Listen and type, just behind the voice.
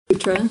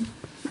Sutra.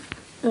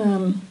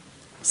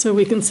 So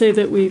we can say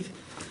that we've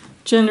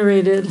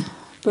generated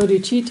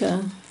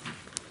bodhicitta.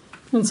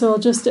 And so I'll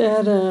just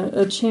add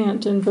a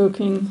chant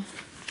invoking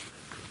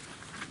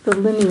the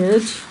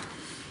lineage.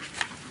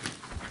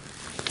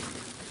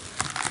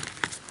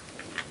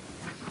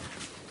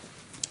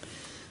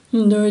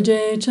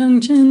 Dorje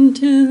Changchen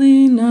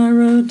Tili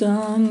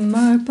Narodang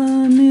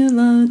Marpa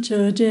Nila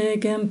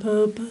Choje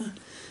Gempopa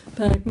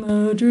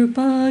Pakmo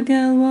Drupa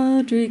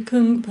Galwa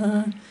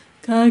Drikungpa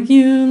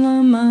Kagyu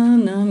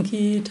Lama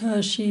Namki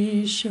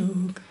Tashi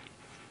Shog.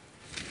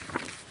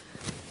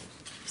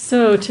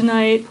 So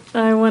tonight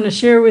I want to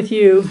share with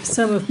you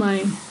some of my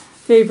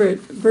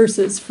favorite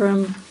verses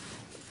from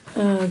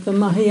the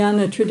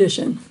Mahayana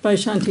tradition by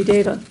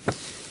Shantideva.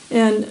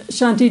 And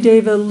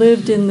Shantideva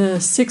lived in the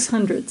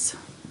 600s.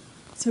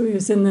 So he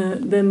was in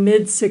the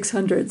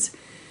mid-600s.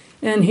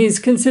 And he's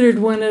considered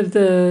one of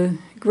the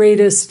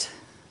greatest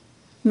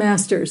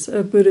masters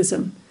of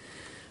Buddhism.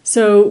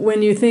 So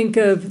when you think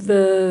of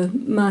the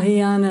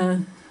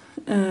Mahayana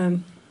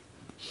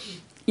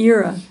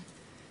era,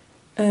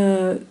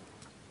 in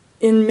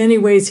many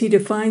ways he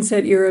defines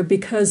that era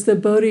because the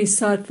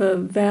Bodhisattva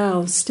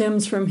vow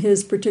stems from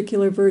his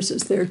particular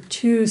verses. There are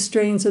two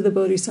strains of the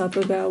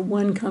Bodhisattva vow.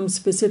 One comes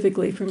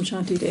specifically from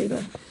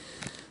Shantideva.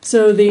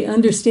 So the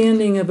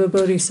understanding of a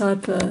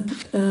bodhisattva,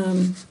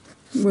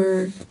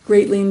 we're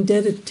greatly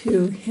indebted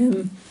to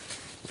him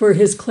for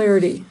his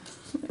clarity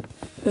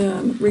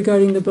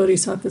regarding the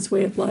bodhisattva's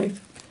way of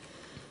life.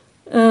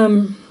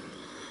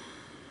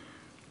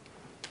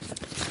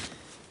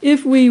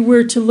 If we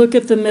were to look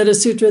at the Metta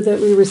Sutra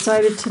that we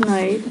recited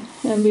tonight,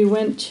 and we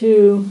went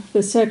to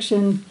the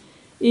section,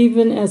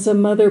 even as a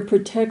mother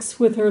protects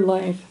with her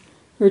life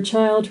her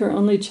child, her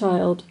only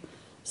child,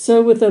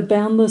 so with a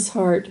boundless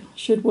heart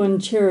should one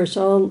cherish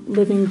all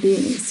living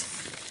beings.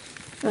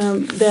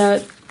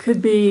 That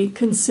could be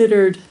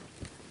considered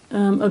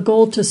a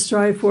goal to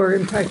strive for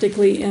in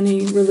practically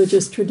any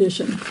religious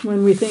tradition.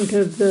 When we think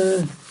of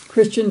the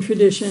Christian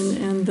tradition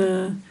and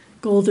the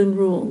golden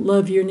rule,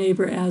 love your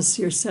neighbor as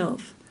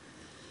yourself.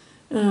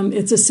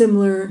 It's a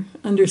similar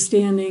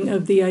understanding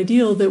of the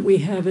ideal that we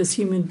have as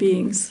human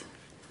beings.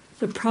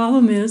 The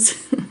problem is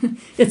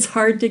it's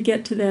hard to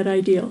get to that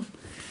ideal.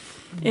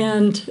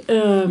 And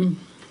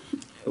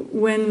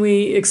when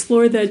we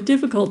explore that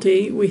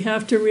difficulty, we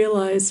have to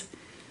realize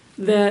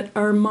that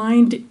our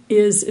mind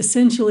is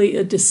essentially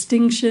a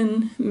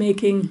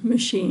distinction-making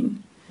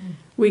machine.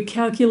 We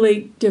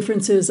calculate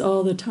differences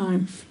all the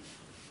time.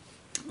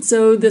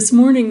 So this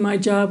morning, my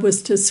job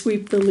was to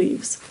sweep the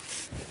leaves.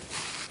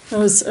 I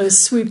was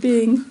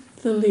sweeping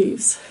the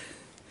leaves.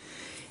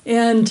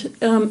 And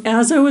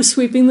as I was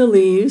sweeping the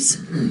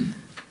leaves,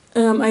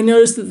 I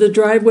noticed that the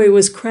driveway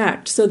was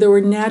cracked, so there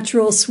were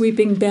natural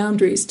sweeping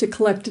boundaries to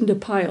collect into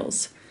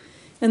piles.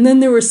 And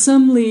then there were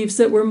some leaves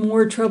that were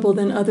more trouble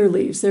than other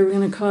leaves. They were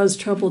going to cause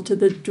trouble to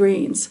the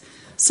drains.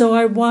 So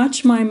I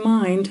watched my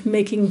mind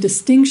making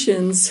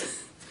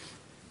distinctions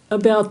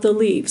about the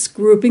leaves,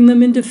 grouping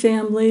them into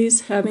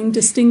families, having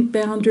distinct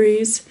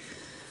boundaries,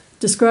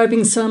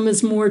 describing some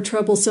as more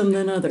troublesome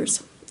than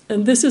others.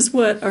 And this is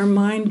what our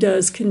mind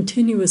does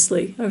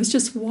continuously. I was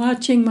just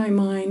watching my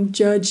mind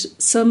judge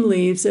some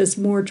leaves as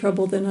more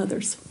trouble than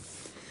others.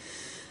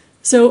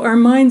 So our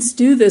minds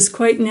do this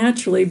quite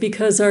naturally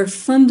because our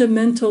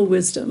fundamental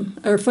wisdom,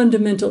 our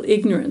fundamental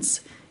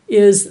ignorance,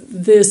 is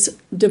this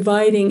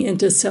dividing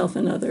into self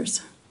and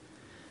others.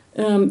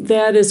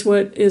 That is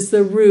what is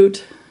the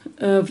root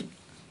of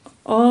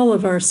all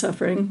of our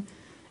suffering.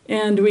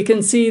 And we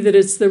can see that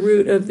it's the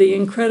root of the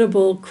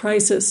incredible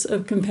crisis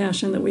of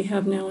compassion that we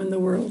have now in the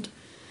world,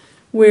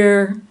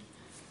 where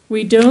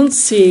we don't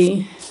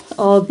see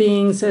all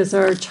beings as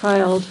our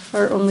child,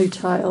 our only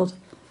child.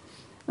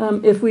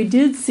 If we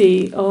did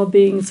see all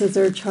beings as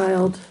our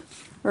child,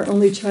 our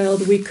only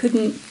child, we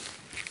couldn't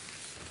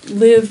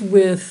live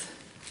with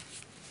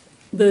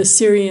the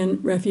Syrian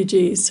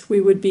refugees. We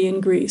would be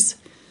in Greece.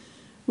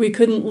 We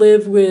couldn't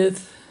live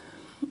with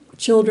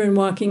children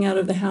walking out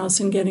of the house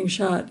and getting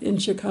shot in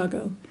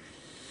Chicago.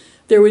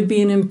 There would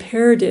be an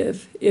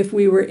imperative if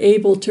we were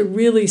able to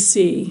really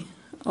see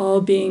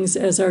all beings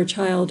as our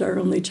child, our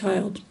only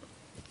child.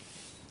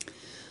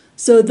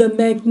 So the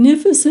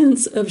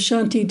magnificence of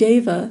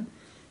Shantideva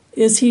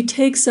is he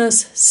takes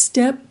us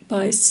step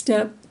by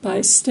step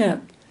by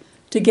step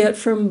to get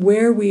from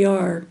where we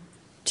are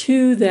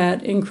to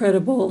that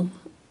incredible,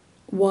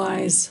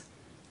 wise,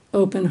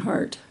 open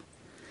heart.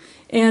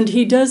 And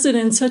he does it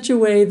in such a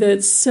way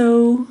that's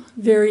so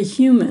very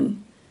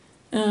human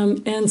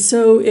and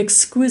so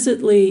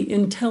exquisitely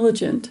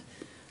intelligent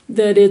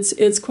that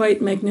it's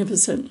quite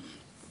magnificent.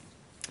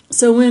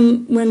 So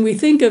when we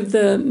think of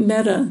the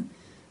metta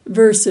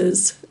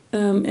verses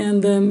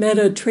and the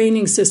metta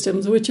training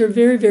systems, which are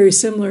very, very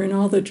similar in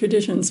all the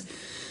traditions,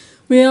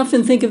 we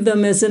often think of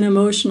them as an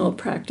emotional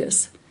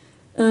practice.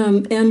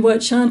 And what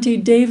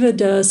Shantideva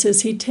does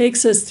is he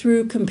takes us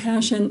through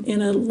compassion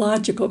in a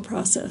logical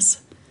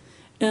process.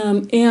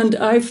 And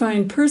I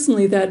find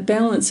personally that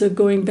balance of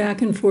going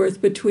back and forth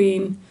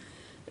between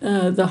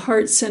the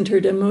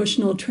heart-centered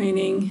emotional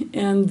training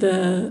and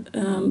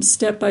the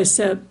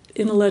step-by-step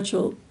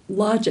intellectual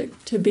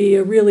logic to be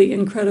a really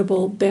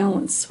incredible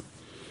balance.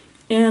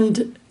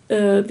 And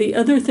the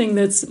other thing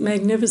that's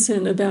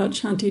magnificent about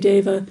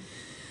Shantideva,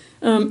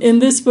 in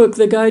this book,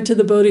 The Guide to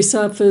the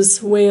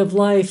Bodhisattva's Way of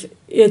Life,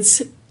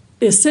 it's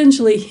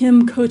essentially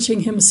him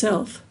coaching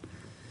himself.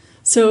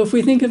 So if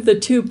we think of the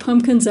two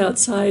pumpkins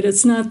outside,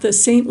 it's not the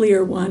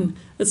saintlier one,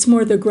 it's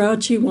more the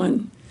grouchy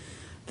one,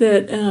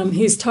 that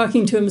he's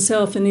talking to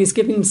himself and he's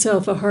giving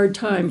himself a hard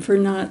time for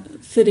not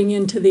fitting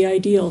into the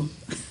ideal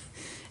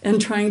and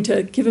trying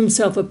to give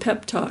himself a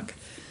pep talk.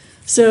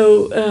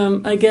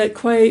 So I get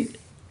quite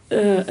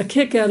a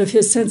kick out of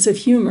his sense of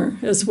humor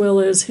as well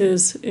as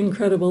his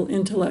incredible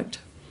intellect.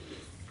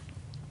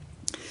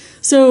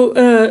 So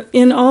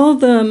in all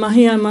the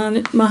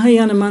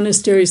Mahayana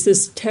monasteries,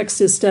 this text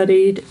is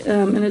studied,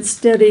 and it's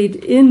studied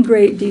in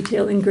great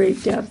detail, in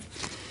great depth.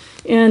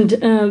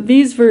 And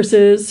these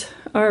verses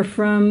are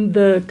from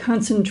the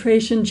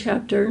concentration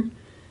chapter,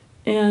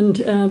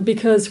 and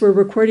because we're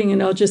recording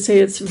it, I'll just say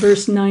it's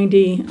verse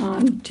 90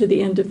 on to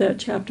the end of that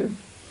chapter.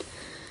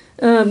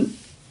 And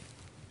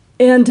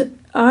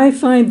I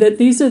find that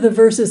these are the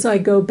verses I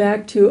go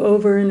back to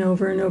over and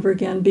over and over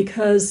again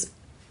because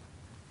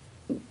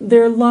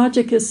their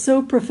logic is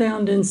so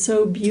profound and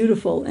so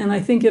beautiful, and I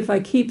think if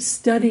I keep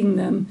studying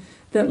them,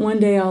 that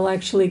one day I'll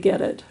actually get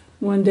it.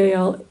 One day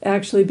I'll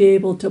actually be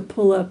able to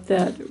pull up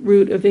that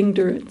root of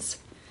ignorance.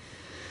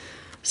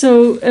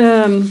 So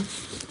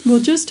we'll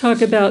just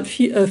talk about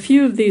a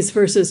few of these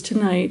verses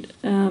tonight,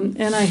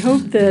 and I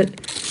hope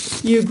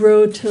that you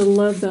grow to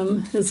love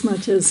them as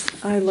much as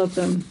I love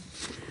them.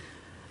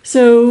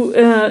 So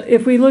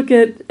if we look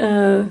at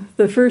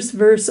the first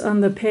verse on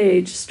the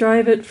page,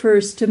 strive at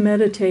first to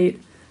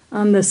meditate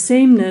on the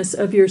sameness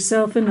of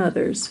yourself and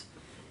others.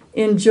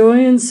 In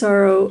joy and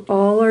sorrow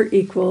all are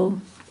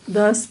equal,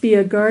 thus be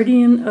a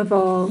guardian of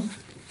all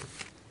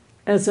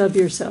as of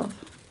yourself.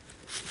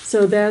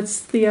 So that's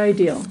the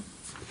ideal.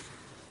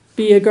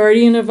 Be a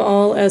guardian of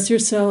all as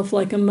yourself,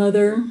 like a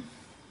mother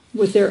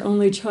with their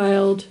only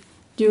child.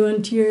 Do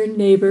unto your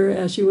neighbor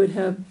as you would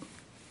have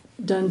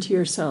done to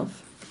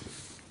yourself.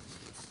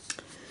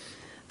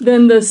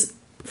 Then this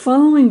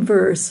following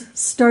verse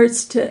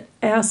starts to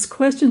ask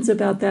questions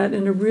about that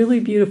in a really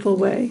beautiful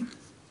way.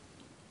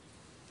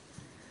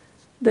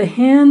 The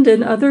hand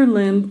and other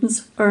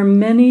limbs are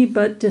many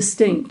but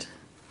distinct,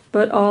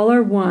 but all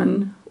are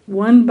one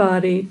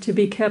body to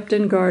be kept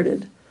and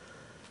guarded.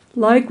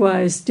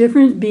 Likewise,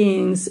 different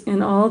beings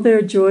in all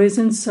their joys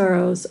and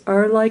sorrows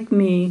are like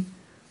me,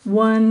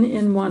 one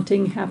in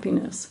wanting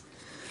happiness.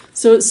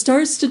 So it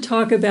starts to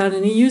talk about,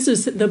 and he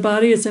uses the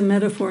body as a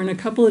metaphor in a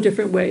couple of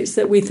different ways,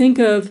 that we think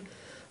of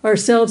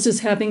ourselves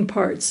as having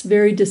parts,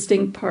 very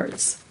distinct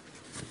parts,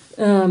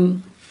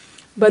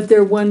 but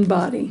they're one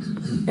body.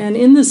 And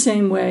in the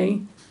same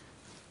way,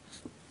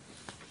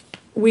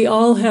 we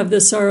all have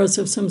the sorrows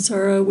of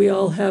samsara, we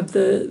all have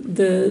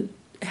the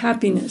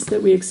happiness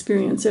that we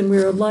experience, and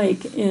we're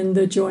alike in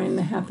the joy and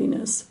the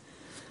happiness.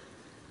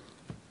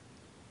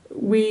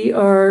 We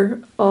are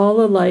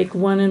all alike,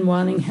 one in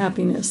wanting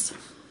happiness.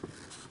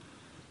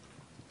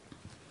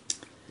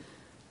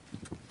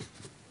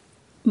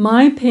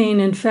 My pain,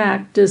 in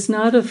fact, does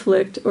not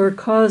afflict or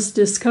cause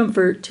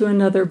discomfort to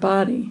another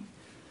body.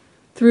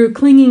 Through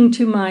clinging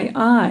to my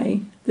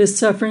I, this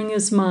suffering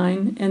is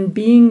mine, and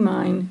being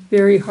mine,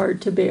 very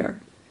hard to bear.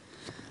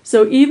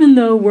 So even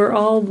though we're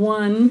all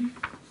one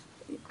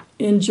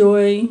in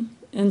joy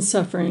and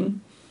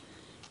suffering,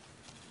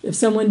 if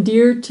someone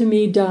dear to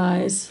me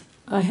dies,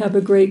 I have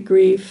a great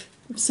grief.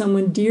 If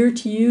someone dear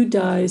to you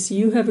dies,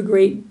 you have a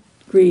great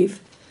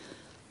grief.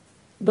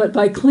 But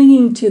by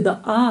clinging to the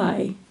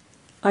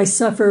I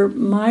suffer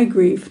my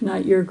grief,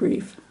 not your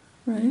grief,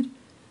 right?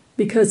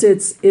 Because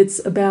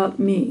it's about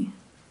me.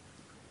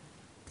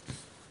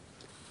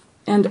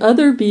 And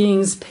other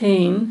beings'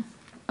 pain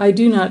I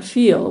do not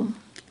feel,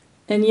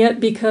 and yet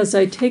because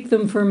I take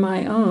them for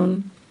my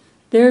own,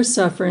 their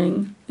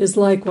suffering is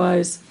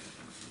likewise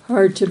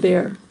hard to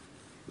bear.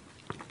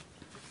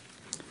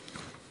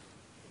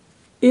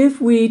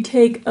 If we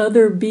take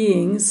other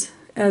beings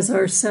as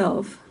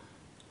ourself,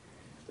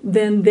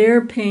 then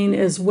their pain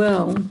as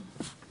well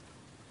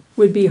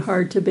would be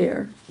hard to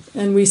bear.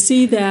 And we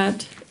see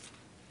that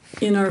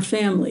in our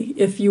family.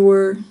 If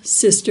your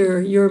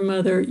sister, your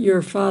mother,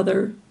 your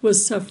father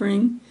was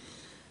suffering,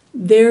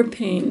 their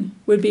pain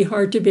would be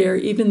hard to bear,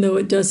 even though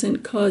it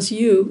doesn't cause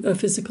you a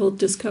physical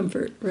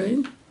discomfort,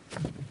 right?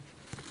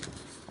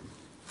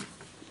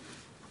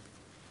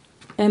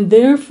 And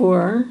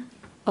therefore,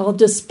 I'll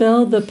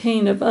dispel the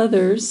pain of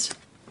others,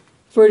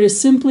 for it is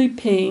simply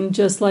pain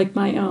just like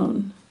my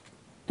own.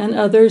 And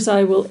others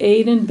I will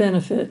aid and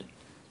benefit,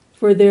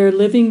 for they're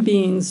living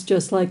beings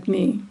just like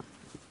me.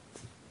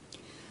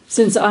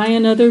 Since I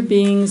and other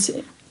beings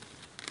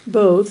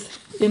both,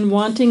 in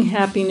wanting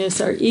happiness,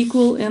 are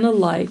equal and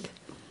alike,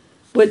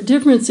 what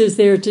difference is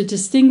there to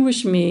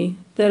distinguish me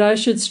that I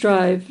should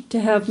strive to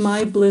have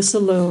my bliss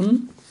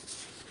alone?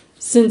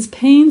 Since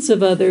pains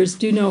of others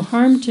do no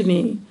harm to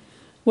me,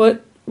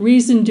 what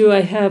reason do I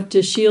have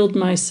to shield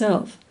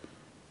myself?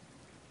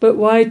 But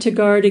why to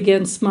guard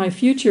against my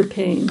future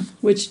pain,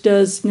 which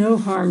does no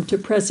harm to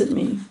present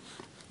me?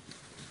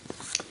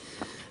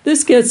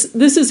 This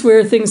is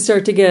where things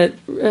start to get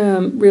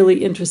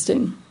really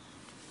interesting.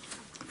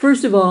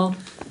 First of all,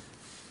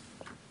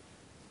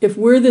 if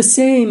we're the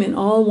same in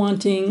all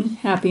wanting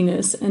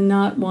happiness and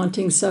not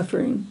wanting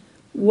suffering,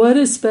 what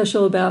is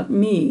special about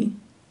me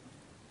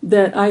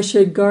that I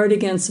should guard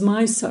against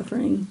my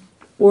suffering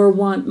or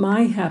want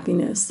my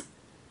happiness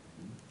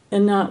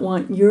and not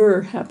want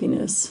your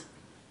happiness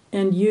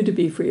and you to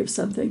be free of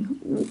something?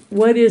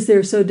 What is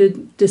there so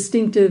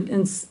distinctive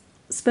and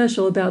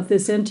special about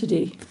this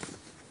entity?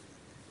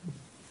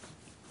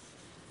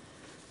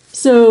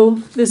 So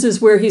this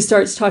is where he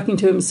starts talking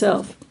to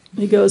himself.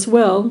 He goes,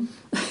 well,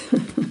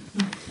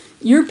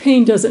 your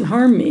pain doesn't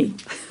harm me,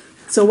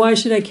 so why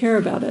should I care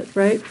about it,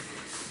 right?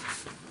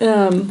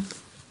 And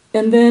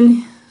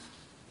then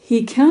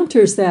he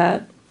counters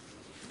that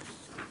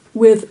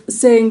with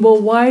saying,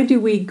 well, why do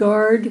we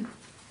guard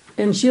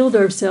and shield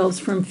ourselves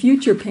from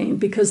future pain?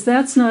 Because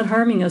that's not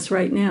harming us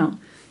right now.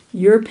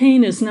 Your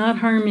pain is not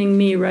harming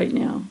me right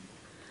now.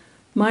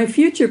 My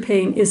future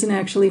pain isn't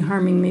actually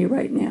harming me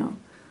right now.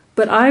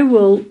 But I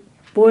will,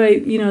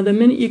 the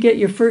minute you get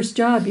your first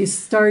job, you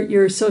start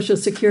your Social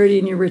Security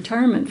and your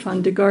retirement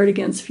fund to guard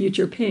against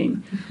future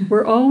pain.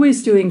 We're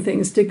always doing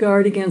things to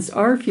guard against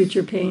our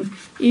future pain,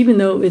 even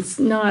though it's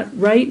not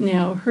right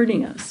now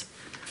hurting us.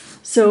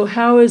 So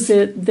how is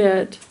it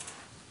that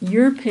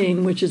your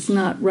pain, which is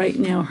not right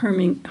now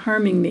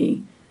harming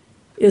me,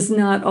 is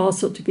not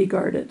also to be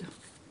guarded?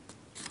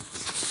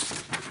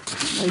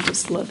 I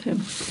just love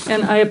him.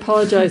 And I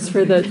apologize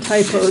for the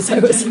typos. I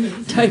was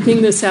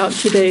typing this out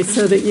today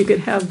so that you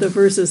could have the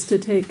verses to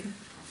take.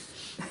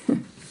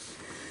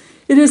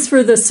 It is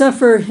for the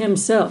sufferer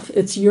himself.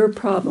 It's your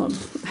problem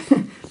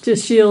to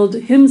shield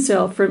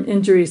himself from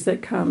injuries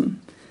that come.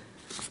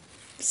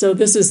 So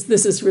this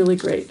is really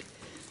great.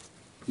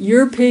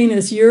 Your pain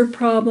is your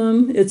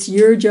problem. It's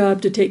your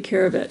job to take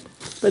care of it.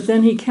 But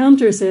then he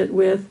counters it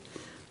with,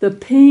 the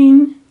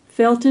pain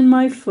felt in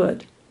my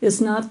foot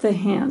is not the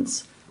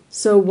hand's.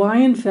 So why,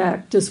 in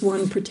fact, does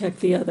one protect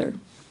the other?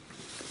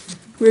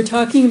 We're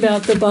talking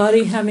about the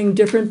body having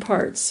different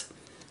parts.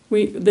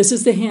 This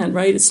is the hand,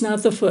 right? It's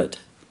not the foot.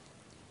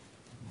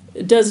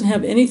 It doesn't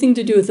have anything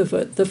to do with the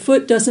foot. The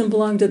foot doesn't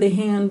belong to the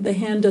hand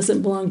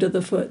doesn't belong to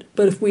the foot.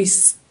 But if we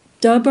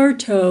stub our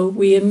toe,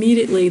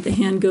 the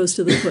hand goes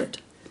to the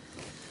foot.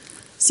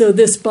 So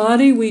this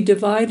body we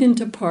divide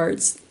into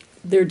parts.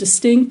 They're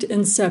distinct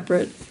and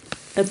separate.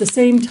 At the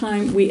same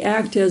time, we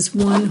act as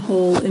one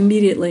whole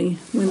immediately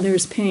when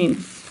there's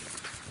pain.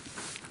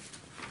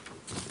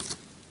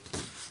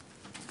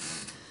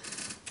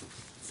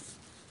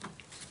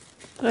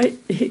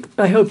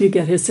 I hope you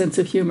get his sense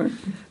of humor.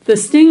 The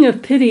sting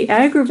of pity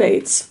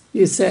aggravates,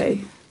 you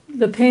say.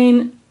 The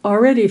pain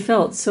already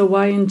felt, so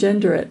why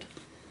engender it?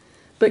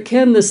 But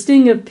can the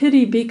sting of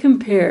pity be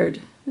compared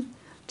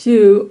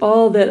to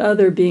all that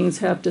other beings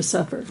have to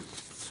suffer?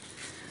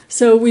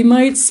 So we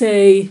might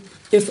say,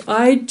 if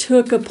I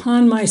took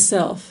upon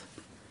myself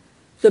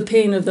the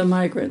pain of the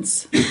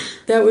migrants,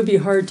 that would be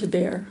hard to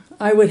bear.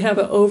 I would have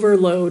an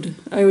overload.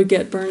 I would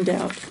get burned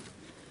out.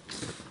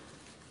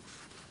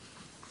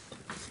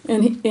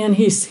 And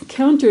he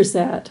counters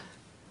that.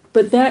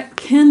 But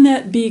can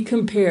that be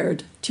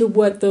compared to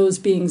what those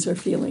beings are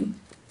feeling?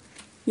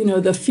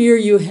 The fear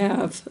you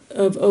have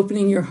of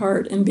opening your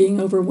heart and being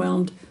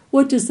overwhelmed.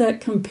 What does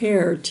that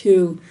compare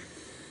to,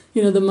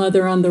 the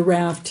mother on the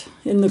raft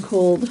in the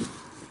cold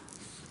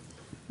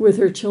with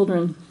her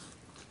children?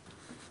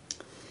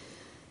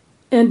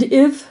 And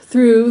if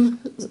through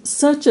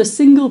such a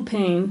single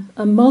pain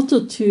a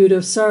multitude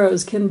of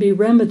sorrows can be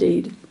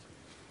remedied,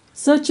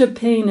 such a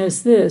pain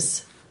as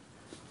this,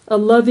 a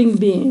loving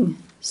being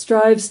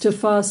strives to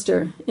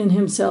foster in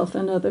himself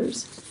and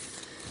others.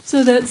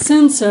 So that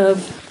sense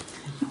of,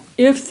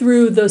 if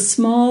through the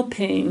small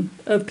pain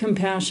of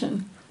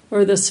compassion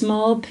or the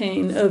small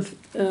pain of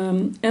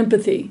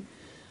empathy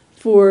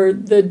for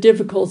the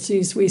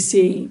difficulties we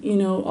see,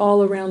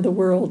 all around the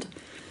world,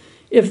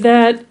 if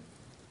that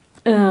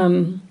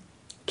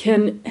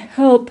can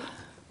help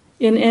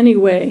in any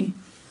way,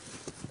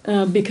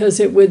 because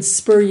it would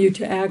spur you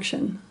to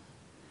action,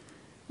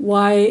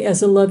 why,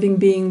 as a loving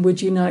being,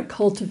 would you not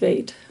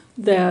cultivate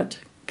that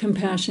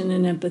compassion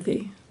and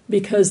empathy?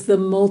 Because the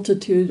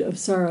multitude of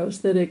sorrows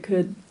that it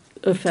could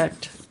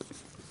affect.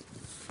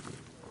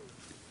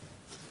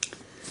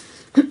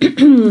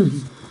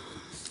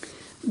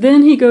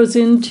 Then he goes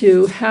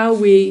into how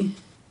we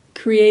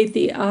create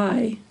the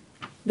I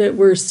that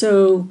we're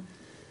so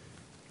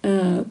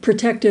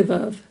protective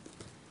of,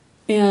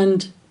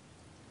 and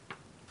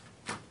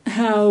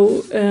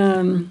how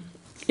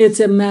it's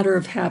a matter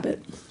of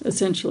habit,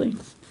 essentially.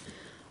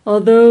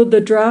 Although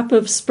the drop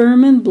of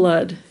sperm and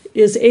blood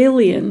is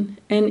alien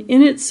and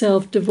in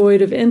itself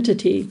devoid of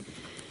entity,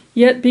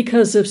 yet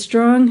because of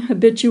strong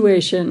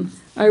habituation,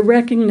 I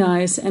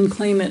recognize and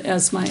claim it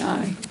as my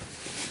I.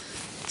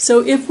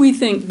 So if we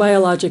think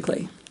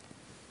biologically,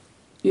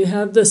 you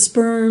have the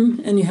sperm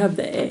and you have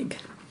the egg.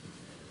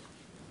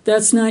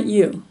 That's not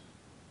you.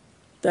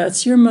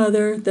 That's your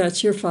mother,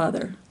 that's your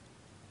father.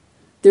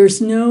 There's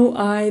no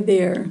I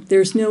there.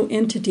 There's no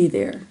entity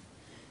there.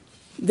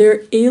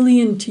 They're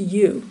alien to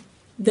you.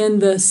 Then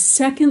the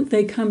second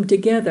they come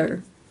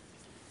together,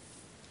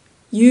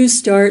 you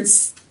start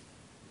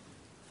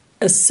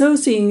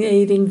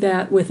associating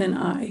that with an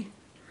I.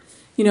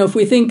 If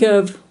we think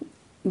of,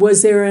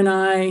 was there an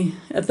I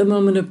at the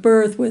moment of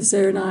birth? Was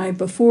there an I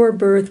before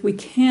birth? We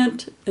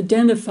can't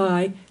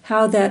identify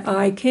how that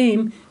I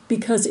came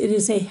because it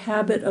is a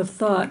habit of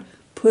thought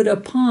put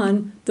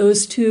upon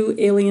those two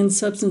alien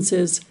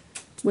substances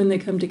when they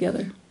come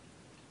together.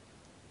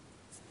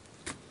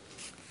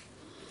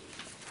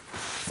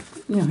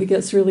 It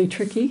gets really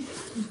tricky.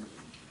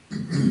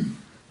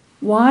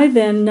 Why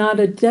then not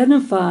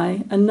identify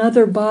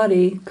another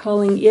body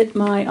calling it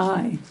my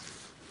I?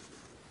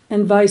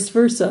 And vice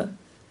versa.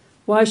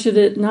 Why should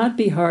it not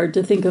be hard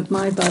to think of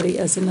my body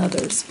as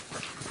another's?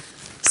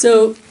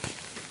 So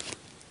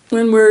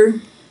when we're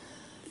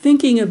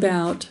thinking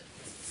about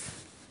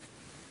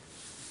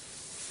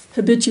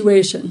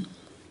habituation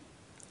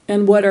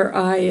and what our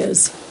I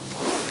is,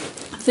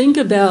 think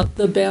about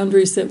the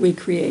boundaries that we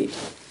create.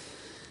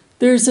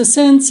 There's a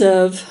sense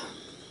of,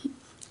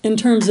 in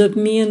terms of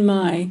me and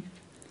my,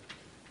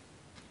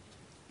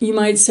 you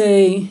might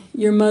say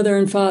your mother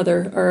and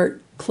father are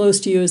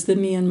close to you as the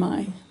me and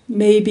my.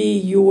 Maybe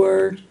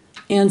your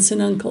aunts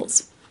and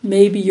uncles,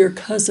 maybe your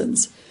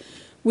cousins.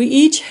 We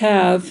each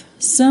have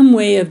some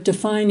way of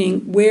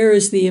defining where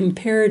is the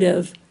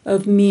imperative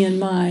of me and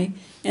my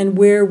and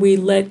where we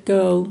let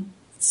go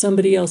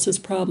somebody else's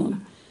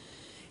problem.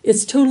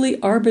 It's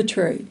totally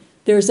arbitrary.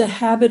 There's a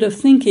habit of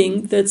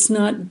thinking that's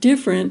not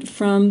different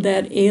from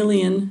that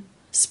alien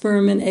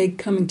sperm and egg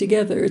coming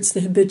together. It's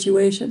the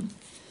habituation.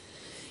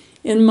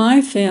 In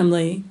my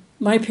family,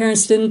 my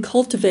parents didn't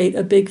cultivate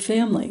a big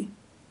family.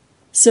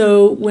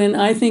 So when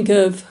I think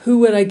of who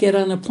would I get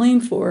on a plane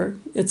for,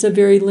 it's a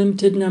very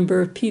limited number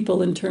of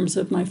people in terms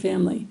of my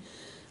family.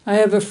 I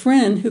have a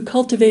friend who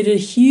cultivated a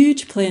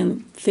huge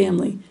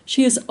family.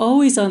 She is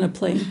always on a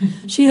plane.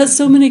 She has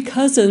so many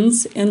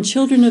cousins and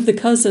children of the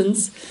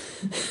cousins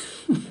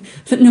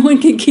that no one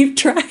can keep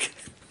track.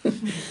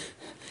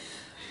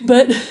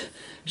 But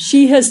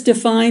she has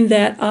defined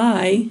that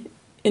I,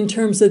 in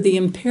terms of the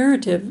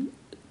imperative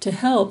to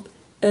help,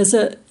 as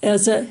a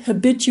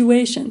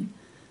habituation,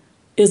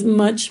 is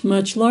much,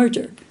 much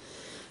larger.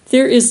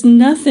 There is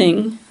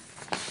nothing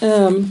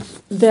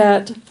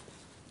that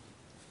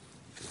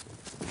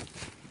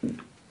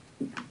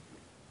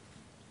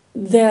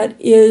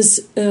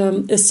is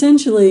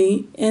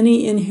essentially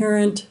any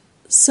inherent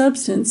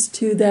substance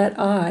to that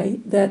I,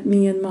 that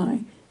me and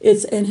my.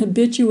 It's an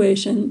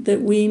habituation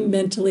that we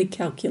mentally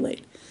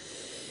calculate.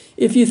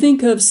 If you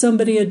think of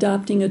somebody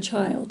adopting a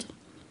child,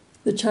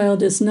 the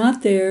child is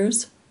not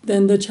theirs,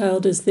 then the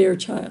child is their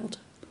child.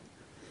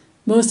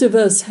 Most of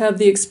us have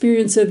the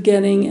experience of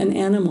getting an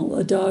animal,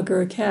 a dog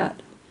or a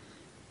cat.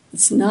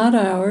 It's not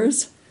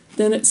ours,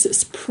 then it's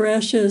this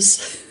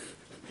precious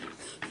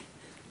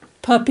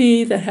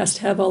puppy that has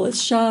to have all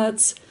its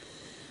shots.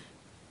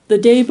 The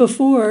day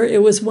before,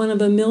 it was one of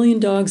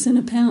 1,000,000 dogs in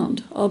a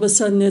pound. All of a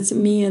sudden, it's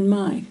me and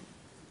my.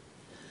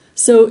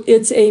 So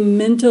it's a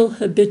mental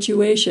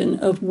habituation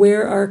of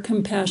where our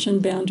compassion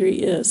boundary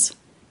is.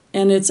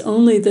 And it's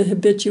only the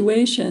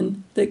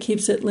habituation that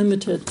keeps it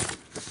limited.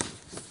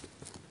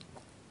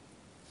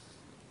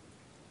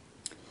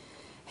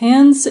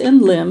 Hands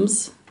and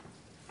limbs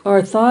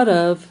are thought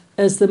of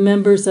as the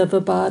members of a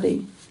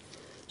body.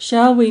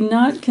 Shall we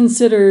not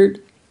consider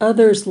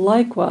others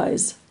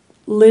likewise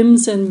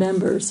limbs and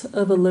members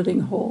of a living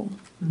whole?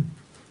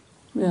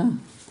 Yeah,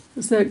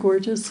 is that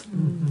gorgeous?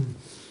 Mm-hmm.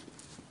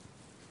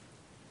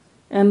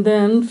 And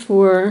then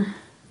for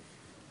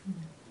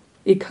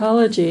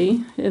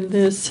ecology, in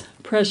this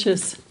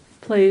precious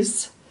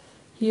place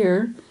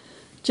here,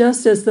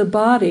 just as the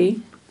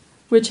body,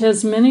 which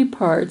has many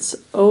parts,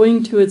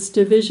 owing to its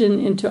division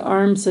into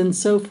arms and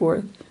so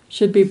forth,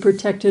 should be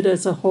protected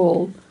as a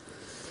whole,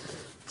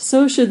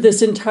 so should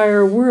this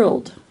entire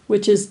world,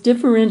 which is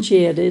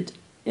differentiated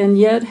and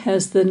yet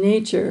has the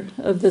nature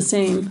of the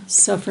same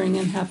suffering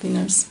and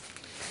happiness.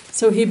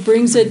 So he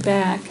brings it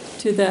back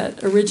to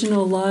that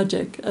original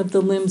logic of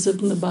the limbs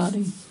of the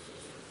body.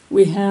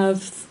 We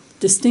have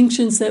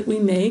distinctions that we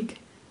make,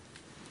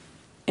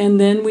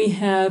 and then we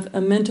have a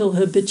mental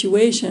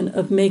habituation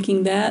of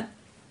making that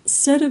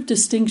set of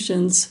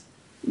distinctions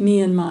me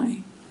and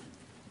my.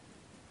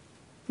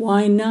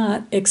 Why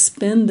not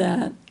expend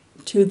that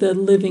to the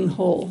living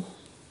whole,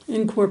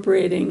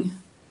 incorporating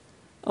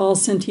all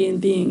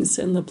sentient beings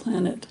in the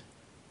planet?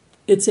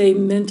 It's a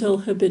mental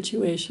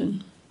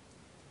habituation.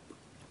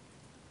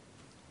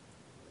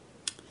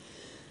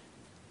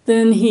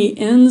 Then he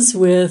ends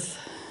with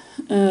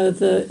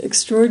the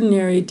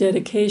extraordinary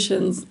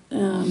dedications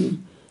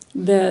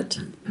that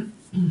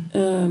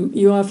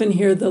you often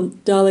hear the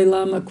Dalai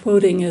Lama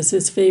quoting as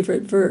his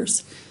favorite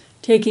verse.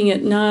 taking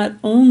it not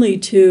only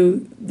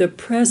to the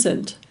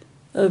present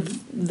of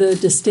the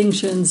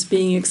distinctions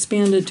being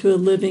expanded to a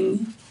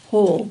living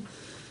whole,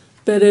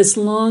 but as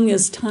long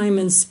as time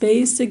and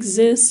space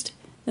exist,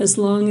 as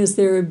long as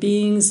there are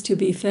beings to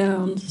be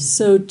found,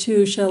 so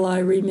too shall I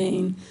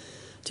remain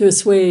to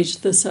assuage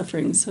the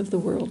sufferings of the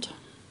world.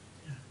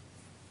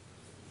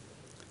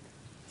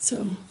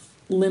 So,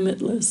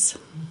 limitless.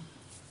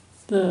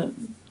 The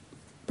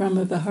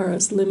Brahma Vihara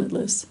is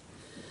limitless.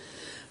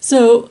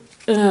 So,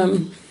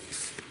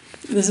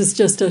 this is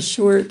just a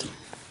short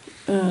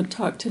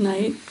talk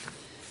tonight,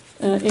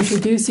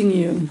 introducing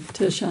you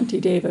to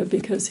Shantideva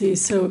because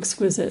he's so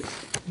exquisite.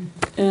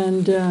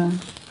 And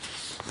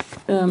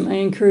I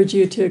encourage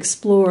you to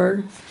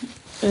explore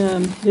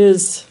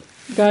his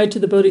Guide to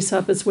the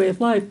Bodhisattva's Way of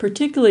Life,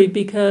 particularly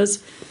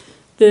because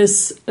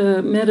this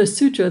Metta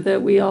Sutra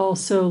that we all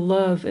so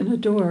love and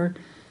adore,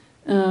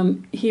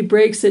 he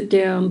breaks it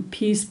down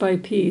piece by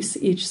piece,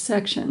 each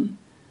section,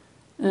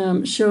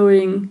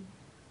 showing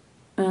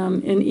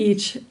in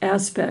each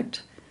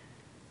aspect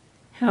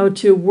how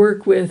to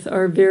work with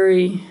our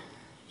very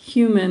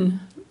human,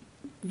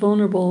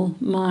 vulnerable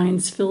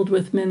minds filled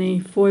with many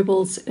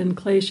foibles and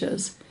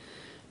kleshas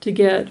to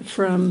get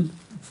from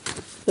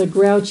the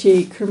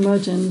grouchy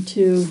curmudgeon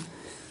to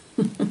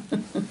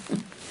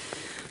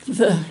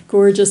the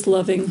gorgeous,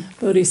 loving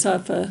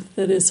bodhisattva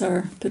that is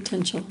our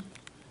potential.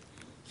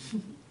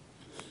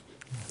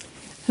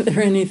 Are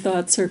there any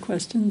thoughts or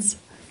questions?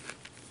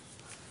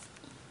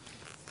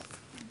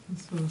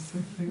 That's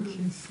awesome. Thank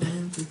you so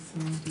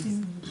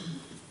much.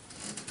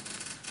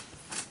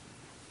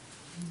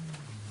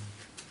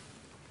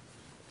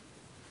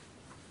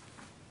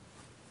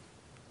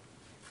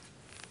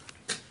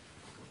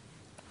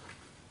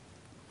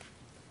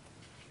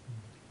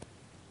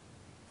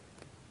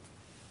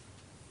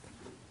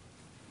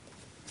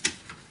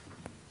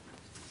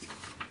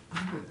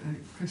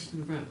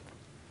 Question about,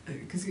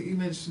 because you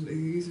mentioned, you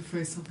use a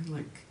phrase something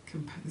like,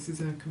 this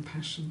is our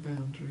compassion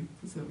boundary.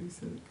 Is that what you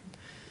said?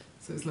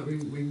 So it's like we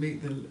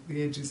meet the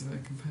edges of our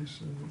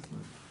compassion, and it's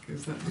like,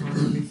 goes that far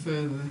any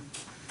further.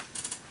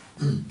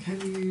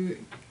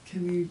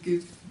 Can you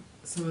give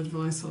some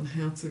advice on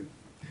how to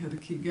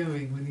keep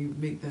going when you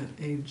meet that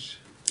edge?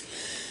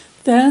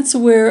 That's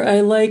where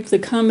I like the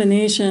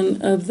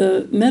combination of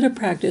the metta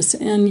practice,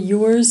 and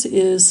yours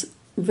is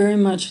very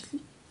much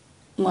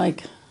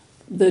like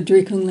the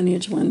Drikung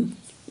lineage one,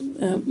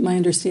 my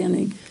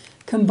understanding,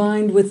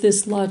 combined with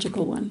this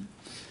logical one.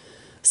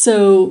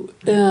 So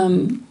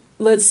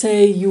let's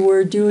say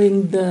you're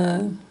doing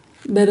the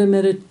metta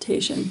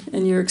meditation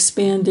and you're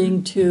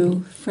expanding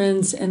to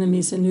friends,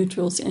 enemies, and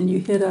neutrals, and you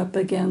hit up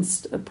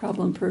against a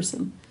problem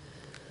person.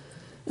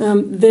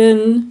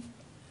 Then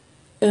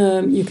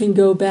you can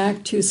go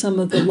back to some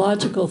of the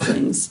logical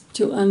things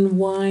to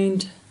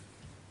unwind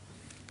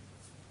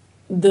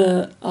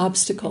the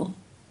obstacle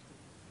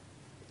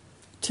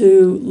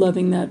to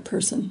loving that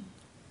person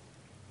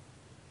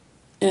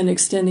and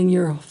extending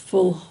your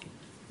full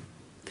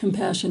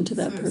compassion to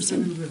that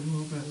person. A little bit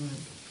more about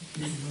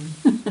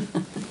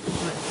that.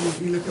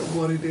 Like you look at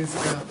what it is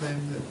about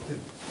them that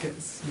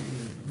gets you,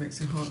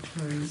 makes your heart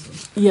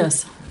close.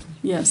 Yes.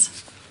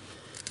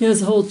 He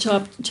has a whole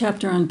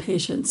chapter on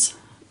patience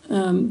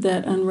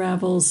that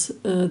unravels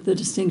the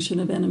distinction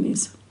of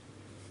enemies.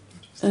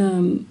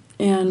 And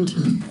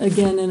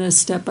again, in a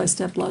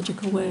step-by-step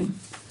logical way.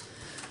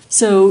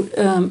 So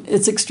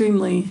it's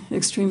extremely,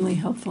 extremely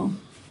helpful.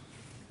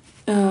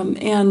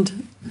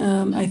 And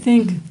I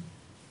think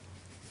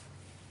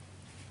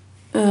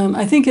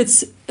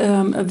it's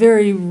a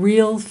very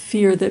real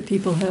fear that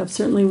people have,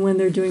 certainly when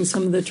they're doing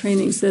some of the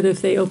trainings, that if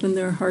they open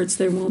their hearts,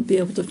 they won't be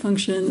able to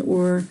function,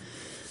 or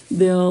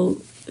they'll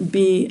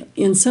be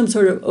in some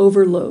sort of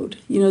overload,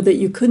 that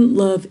you couldn't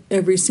love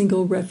every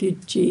single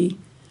refugee,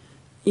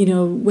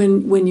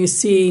 when you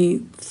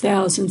see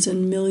thousands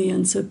and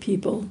millions of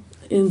people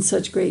in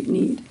such great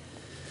need.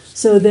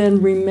 So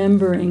then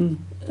remembering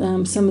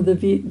some of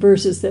the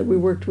verses that we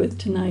worked with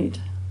tonight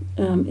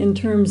in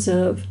terms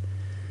of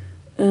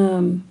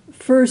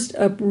first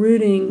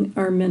uprooting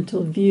our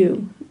mental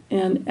view,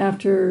 and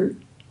after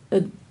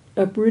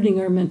uprooting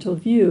our mental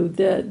view,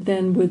 that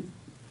then would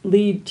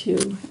lead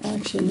to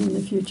action in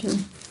the future.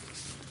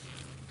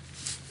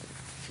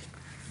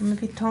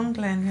 Maybe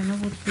Tonglen,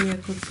 would be a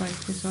good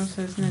practice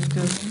also, isn't it, to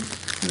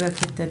work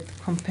with that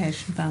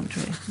compassion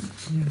boundary?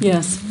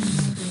 Yes.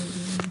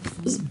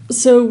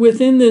 So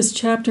within this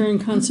chapter in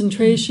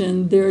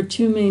concentration, there are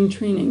two main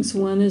trainings.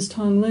 One is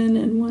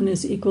Tonglen and one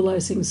is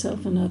equalizing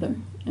self and other.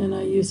 And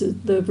I use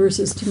the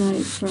verses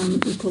tonight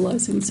from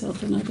Equalizing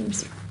Self and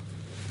Others.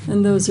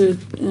 And those are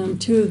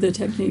two of the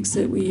techniques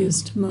that we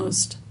used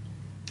most.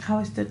 How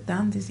is that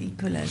done, this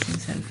equalizing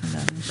self and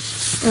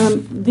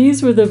others?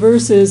 These were the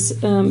verses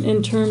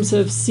in terms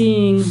of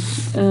seeing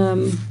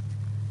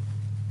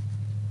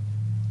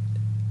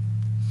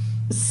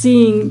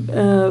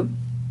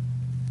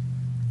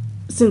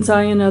since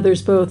I and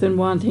others both in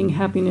wanting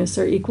happiness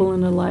are equal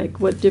and alike,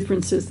 what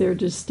difference is there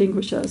to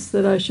distinguish us,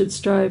 that I should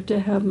strive to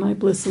have my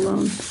bliss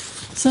alone.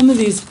 Some of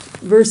these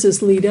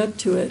verses lead up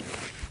to it.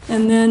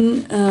 And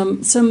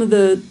then some of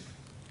the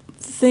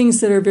things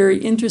that are very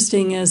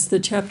interesting as the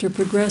chapter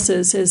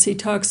progresses, as he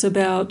talks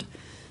about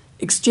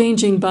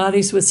exchanging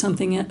bodies with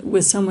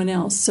someone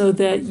else, so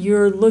that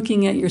you're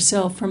looking at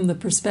yourself from the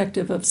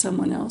perspective of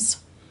someone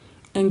else,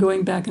 and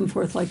going back and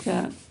forth like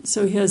that.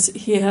 So he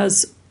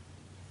has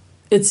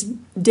it's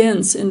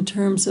dense in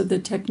terms of the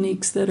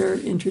techniques that are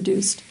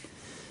introduced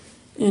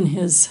in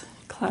his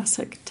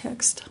classic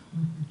text.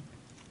 Mm-hmm.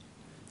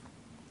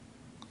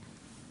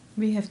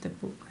 We have the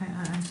book. I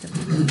have the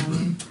book.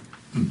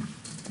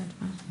 That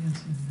one. Yes,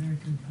 it's a very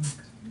good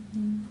book.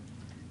 Mm-hmm.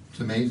 It's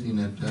amazing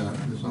that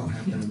this all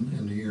happened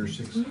in the year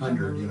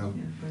 600,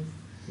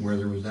 where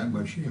there was that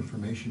much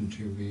information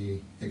to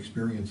be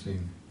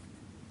experiencing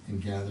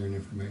and gathering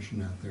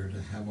information out there,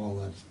 to have all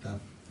that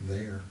stuff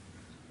there,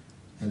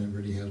 and it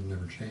really has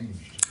never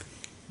changed.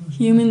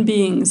 Human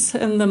beings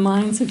and the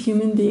minds of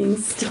human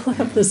beings still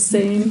have the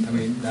same. I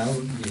mean, now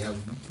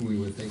we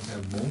would think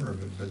have more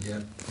of it, but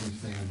yet he's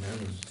saying that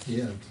was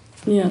it.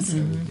 Yes.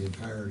 That was the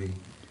entirety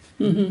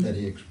that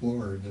he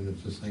explored, and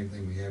it's the same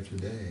thing we have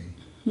today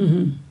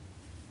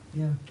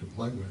to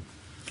play with.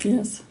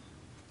 Yes.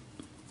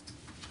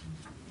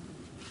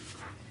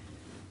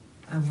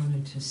 I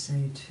wanted to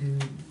say to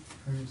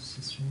our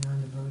Sister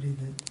Yanavoti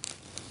that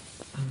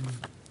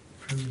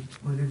from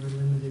whatever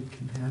limited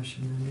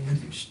compassion I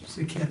managed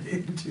to get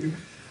into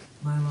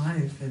my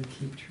life and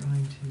keep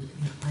trying to,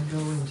 I go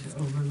into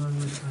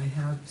overload. I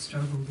have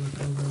struggled with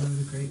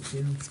overload a great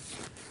deal.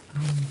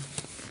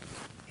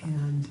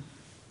 And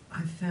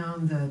I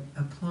found that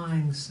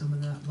applying some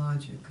of that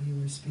logic you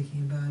were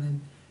speaking about,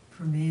 and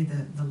for me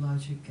that the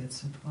logic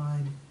gets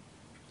applied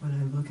when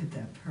I look at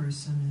that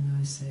person and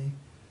I say,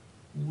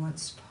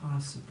 what's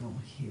possible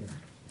here?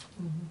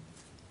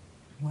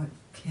 What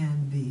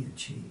can be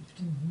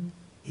achieved?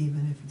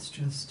 Even if it's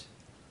just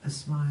a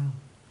smile.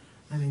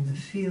 I mean, the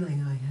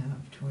feeling I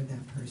have toward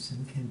that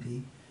person can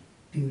be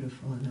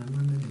beautiful and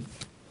unlimited,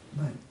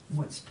 but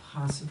what's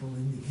possible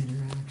in the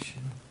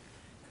interaction?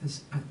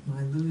 Because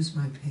I lose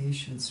my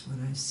patience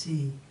when I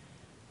see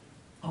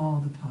all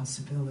the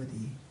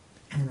possibility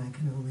and I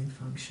can only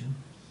function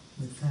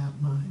with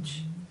that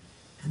much.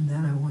 And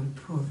then I want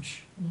to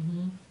push.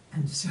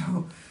 And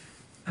so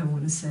I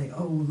want to say,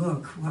 oh,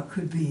 look, what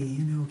could be,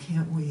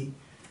 can't we?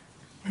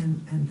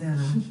 And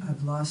then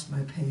I've lost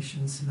my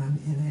patience and I'm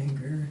in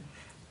anger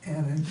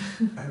and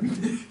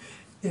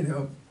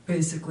I'm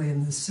basically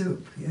in the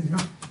soup,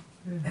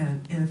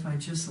 And if I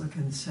just look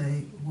and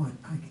say,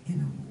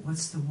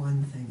 what's the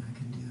one thing I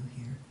can do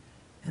here?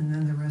 And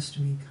then the rest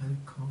of me kind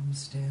of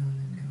calms down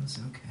and goes,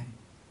 okay,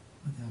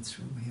 well, that's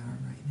where we are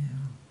right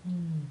now.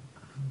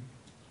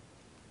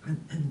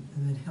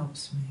 And it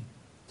helps me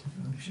to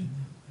function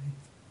that way.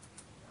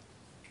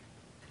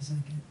 Because I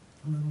get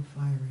a little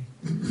fiery.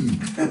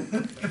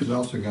 She's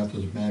also got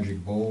this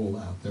magic bowl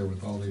out there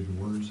with all these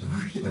words in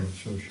it,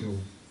 so she'll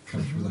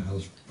come through the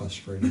house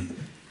frustrated,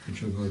 and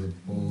she'll go to the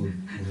bowl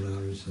and pull it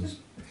out and it says,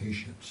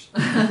 patience.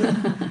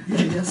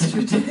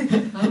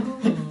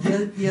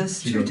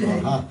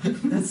 Yesterday.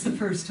 That's the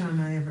first time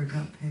I ever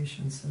got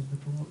patience of the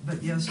bowl.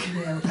 But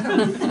yesterday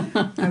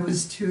I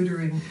was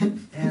tutoring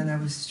and I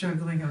was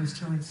struggling. I was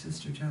telling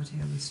Sister Jyoti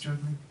I was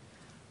struggling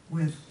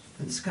with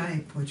the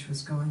Skype, which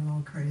was going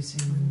all crazy.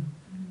 And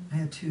I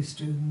had 2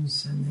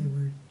 students and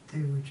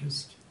they were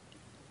just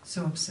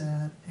so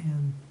upset.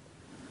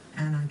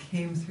 And I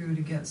came through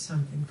to get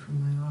something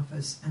from my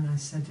office and I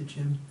said to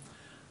Jim,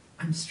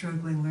 I'm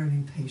struggling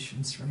learning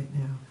patience right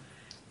now.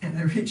 And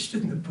I reached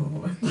in the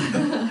bowl.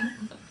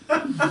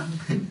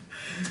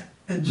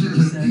 And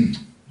Jim said,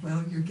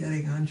 well, you're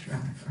getting on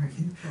track, aren't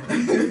you?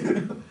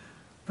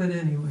 But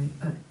anyway,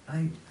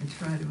 I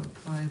try to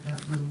apply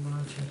that little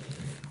logic and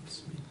it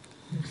helps me.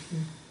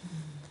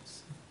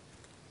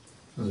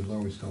 So there's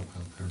always help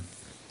out there.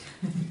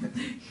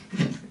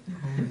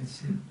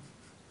 Always, yeah.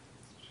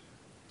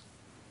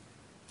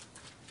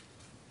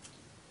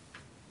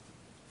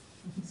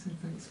 So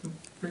thanks for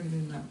bringing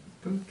in that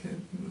book. I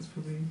think it was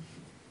probably,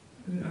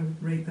 I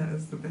would rate that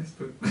as the best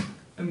book.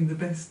 I mean, the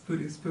best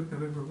Buddhist book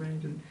I've ever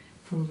read, and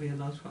probably a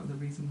large part of the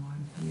reason why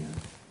I'm here.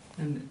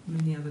 And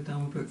many other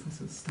Dharma books I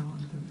sort of start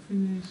and don't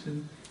finish,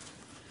 and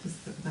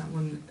just that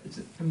one,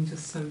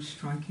 just so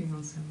striking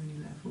on so many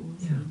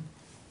levels. Yeah.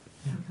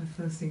 I think I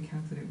first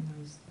encountered it when I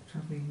was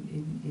travelling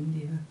in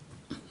India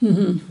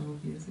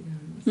 12 years ago.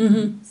 It was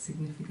a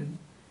significant,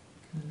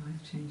 kind of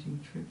life-changing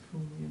trip for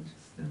me, and just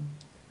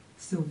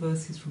still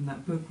verses from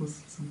that book will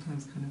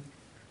sometimes kind of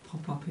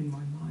pop up in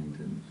my mind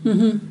and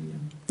really,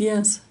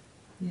 Yes.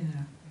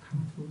 yeah,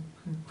 powerful,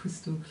 kind of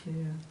crystal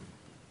clear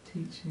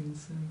teaching.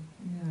 So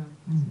yeah,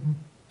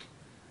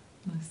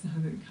 nice to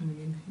have it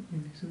coming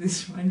into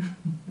this shrine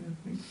room.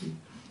 Thank you.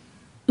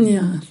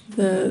 Yeah,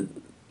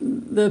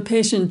 the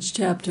patience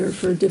chapter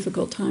for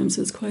difficult times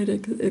is quite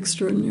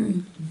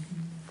extraordinary.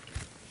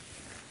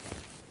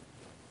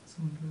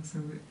 So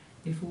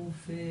if all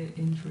fear,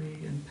 injury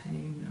and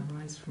pain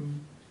arise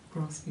from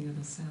grasping of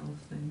a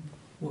self, then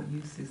what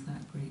use is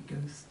that great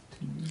ghost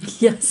to me?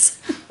 Yes.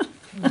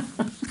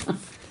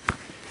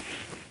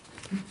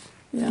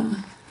 Yeah.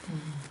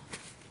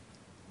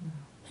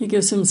 He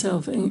gives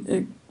himself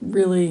a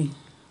really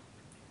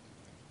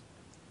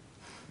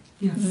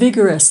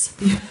vigorous.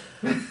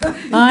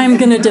 I'm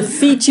going to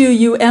defeat you,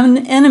 you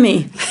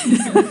enemy.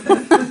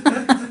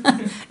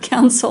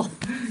 Counsel.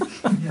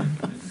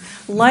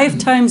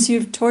 Lifetimes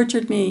you've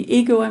tortured me.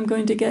 Ego, I'm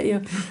going to get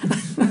you.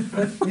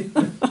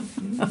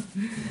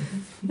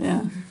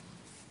 Yeah.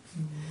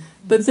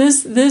 But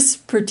this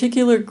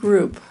particular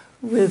group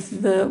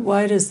with the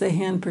why does the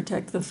hand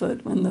protect the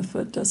foot when the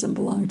foot doesn't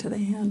belong to the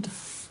hand?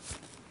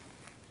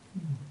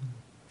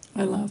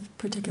 I love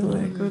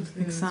particularly. Good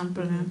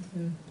example.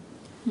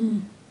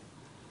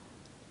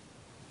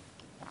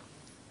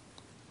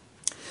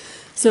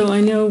 So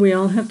I know we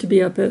all have to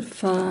be up at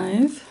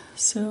 5.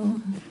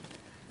 So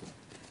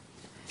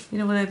You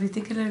know what I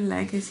particularly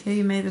like is here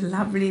you made a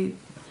lovely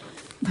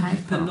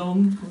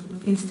typo.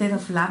 Instead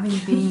of loving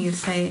being, you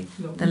say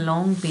the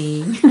long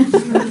being.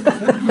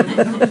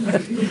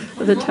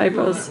 the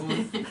typos.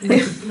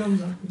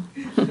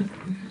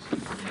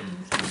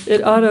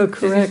 It auto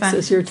corrects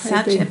as you're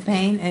typing. Such a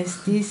pain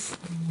as this,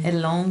 a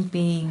long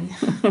being.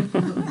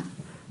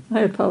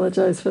 I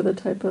apologize for the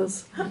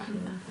typos.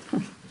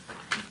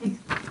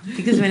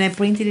 Because when I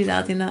printed it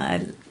out,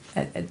 I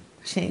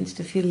changed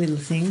a few little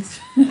things.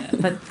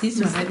 But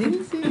this one I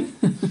didn't see.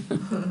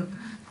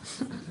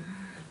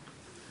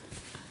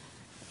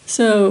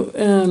 So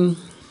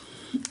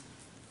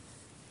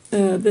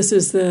this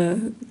is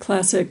the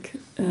classic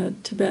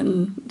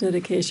Tibetan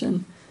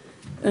dedication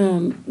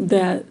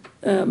that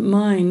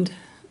mind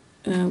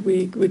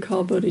we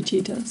call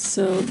bodhicitta.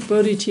 So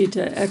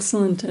bodhicitta,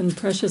 excellent and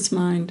precious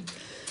mind.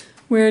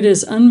 Where it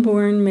is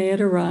unborn, may it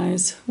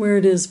arise. Where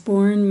it is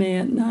born, may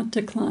it not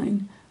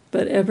decline,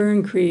 but ever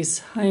increase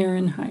higher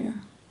and higher.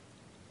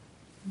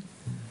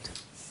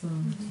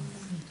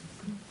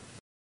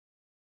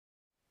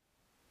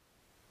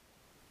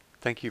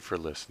 Thank you for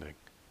listening.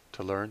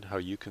 To learn how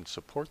you can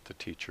support the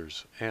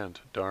teachers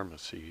and Dharma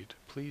Seed,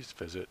 please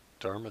visit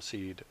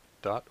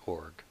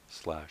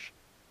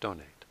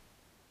dharmaseed.org/donate.